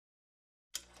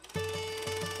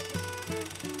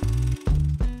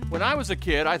When I was a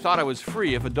kid, I thought I was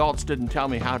free if adults didn't tell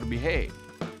me how to behave.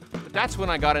 But that's when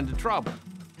I got into trouble.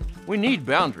 We need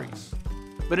boundaries.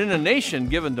 But in a nation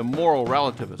given to moral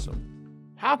relativism,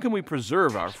 how can we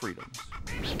preserve our freedoms?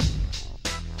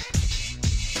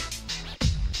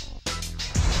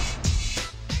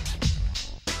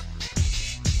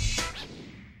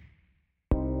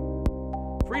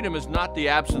 Freedom is not the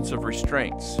absence of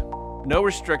restraints. No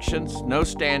restrictions, no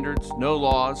standards, no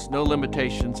laws, no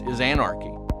limitations is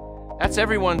anarchy. That's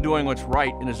everyone doing what's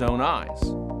right in his own eyes.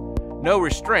 No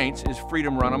restraints is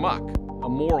freedom run amok, a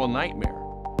moral nightmare.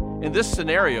 In this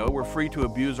scenario, we're free to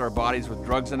abuse our bodies with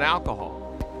drugs and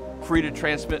alcohol, free to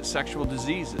transmit sexual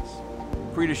diseases,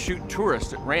 free to shoot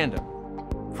tourists at random,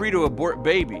 free to abort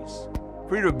babies,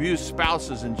 free to abuse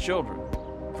spouses and children,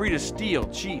 free to steal,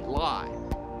 cheat, lie.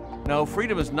 No,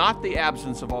 freedom is not the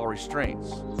absence of all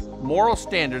restraints. Moral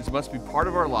standards must be part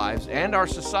of our lives and our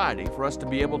society for us to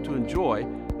be able to enjoy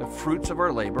the fruits of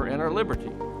our labor and our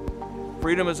liberty.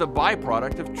 Freedom is a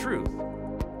byproduct of truth,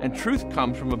 and truth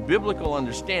comes from a biblical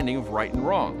understanding of right and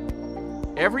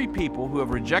wrong. Every people who have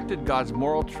rejected God's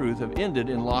moral truth have ended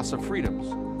in loss of freedoms.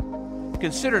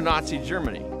 Consider Nazi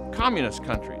Germany, communist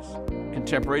countries,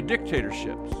 contemporary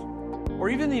dictatorships, or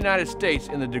even the United States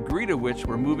in the degree to which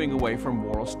we're moving away from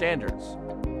moral standards.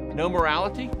 No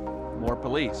morality? More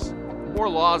police. More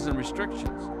laws and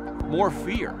restrictions. More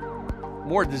fear.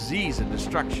 More disease and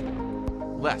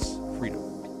destruction. Less